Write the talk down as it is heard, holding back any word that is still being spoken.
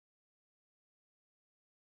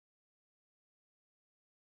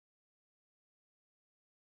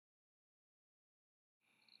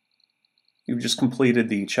You've just completed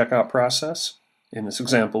the checkout process. In this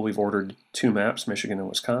example, we've ordered 2 maps, Michigan and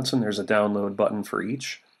Wisconsin. There's a download button for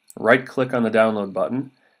each. Right-click on the download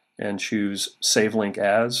button and choose Save Link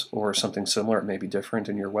As or something similar. It may be different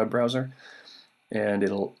in your web browser. And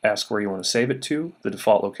it'll ask where you want to save it to. The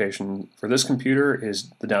default location for this computer is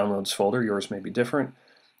the Downloads folder. Yours may be different.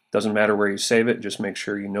 Doesn't matter where you save it, just make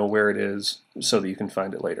sure you know where it is so that you can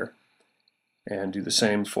find it later. And do the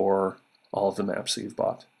same for all of the maps that you've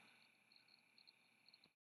bought.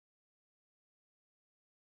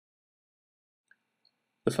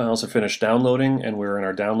 The files have finished downloading and we're in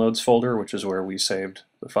our Downloads folder, which is where we saved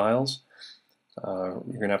the files. You're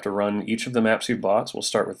going to have to run each of the maps you've bought. So we'll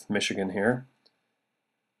start with Michigan here.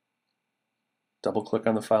 Double click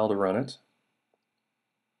on the file to run it.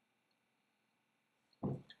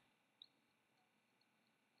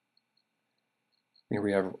 Here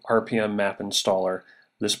we have RPM Map Installer.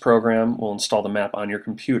 This program will install the map on your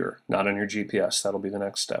computer, not on your GPS. That'll be the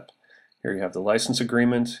next step. Here you have the license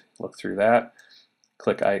agreement. Look through that.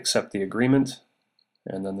 Click I accept the agreement,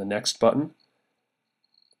 and then the next button.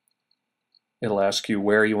 It'll ask you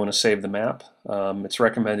where you want to save the map. It's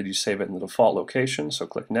recommended you save it in the default location, so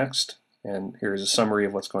click Next. And here's a summary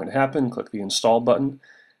of what's going to happen. Click the Install button,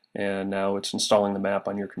 and now it's installing the map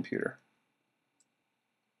on your computer.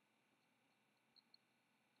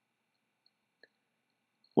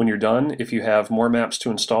 When you're done, if you have more maps to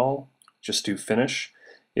install, just do Finish.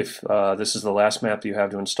 If this is the last map you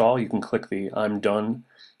have to install, you can click the I'm done,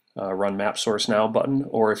 run map source now button,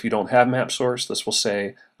 or if you don't have map source, this will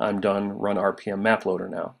say I'm done, run RPM map loader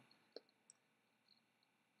now.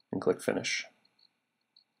 And click Finish.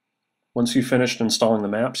 Once you've finished installing the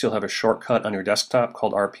maps, you'll have a shortcut on your desktop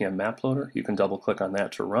called RPM map loader. You can double click on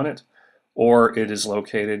that to run it, or it is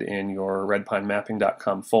located in your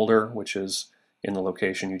redpinemapping.com folder, which is in the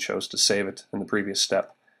location you chose to save it in the previous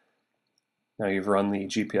step. Now you've run the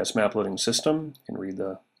GPS map loading system. You can read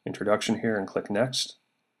the introduction here and click Next.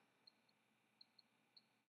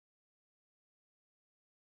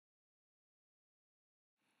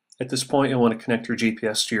 At this point, you'll want to connect your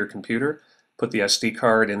GPS to your computer, put the SD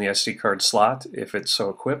card in the SD card slot if it's so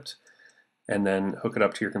equipped, and then hook it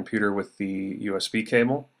up to your computer with the USB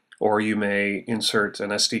cable. Or you may insert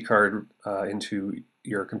an SD card into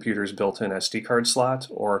your computer's built-in SD card slot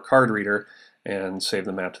or a card reader and save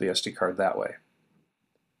the map to the SD card that way.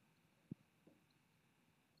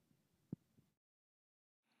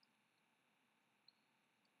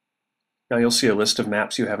 Now you'll see a list of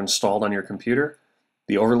maps you have installed on your computer.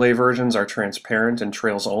 The overlay versions are transparent and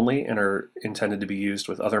trails only and are intended to be used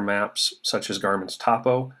with other maps such as Garmin's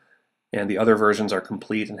Topo, and the other versions are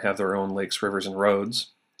complete and have their own lakes, rivers, and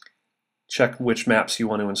roads. Check which maps you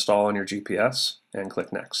want to install on your GPS and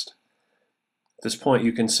click Next. At this point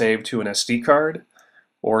you can save to an SD card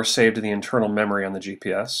or save to the internal memory on the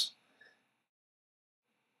GPS.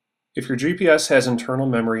 If your GPS has internal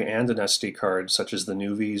memory and an SD card, such as the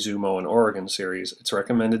Nuvi, Zumo, and Oregon series, it's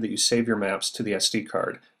recommended that you save your maps to the SD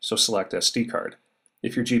card, so select SD card.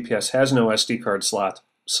 If your GPS has no SD card slot,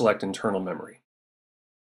 select internal memory.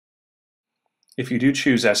 If you do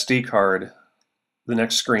choose SD card, the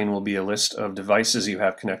next screen will be a list of devices you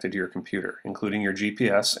have connected to your computer, including your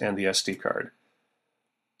GPS and the SD card.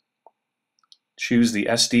 Choose the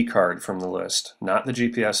SD card from the list, not the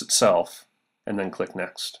GPS itself, and then click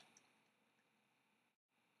Next.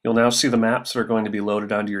 You'll now see the maps that are going to be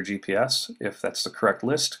loaded onto your GPS. If that's the correct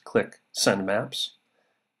list, click Send Maps.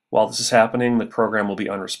 While this is happening, the program will be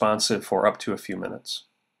unresponsive for up to a few minutes.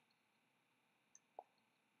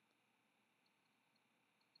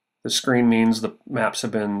 The screen means the maps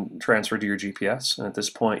have been transferred to your GPS, and at this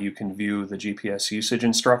point you can view the GPS usage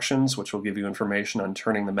instructions, which will give you information on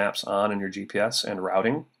turning the maps on in your GPS and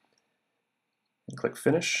routing. And click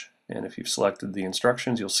Finish, and if you've selected the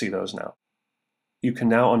instructions, you'll see those now. You can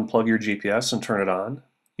now unplug your GPS and turn it on.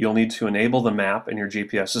 You'll need to enable the map in your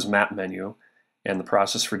GPS's map menu, and the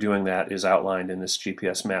process for doing that is outlined in this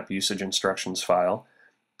GPS map usage instructions file.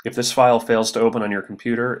 If this file fails to open on your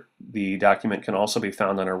computer, the document can also be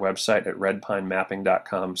found on our website at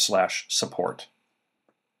redpinemapping.com/support.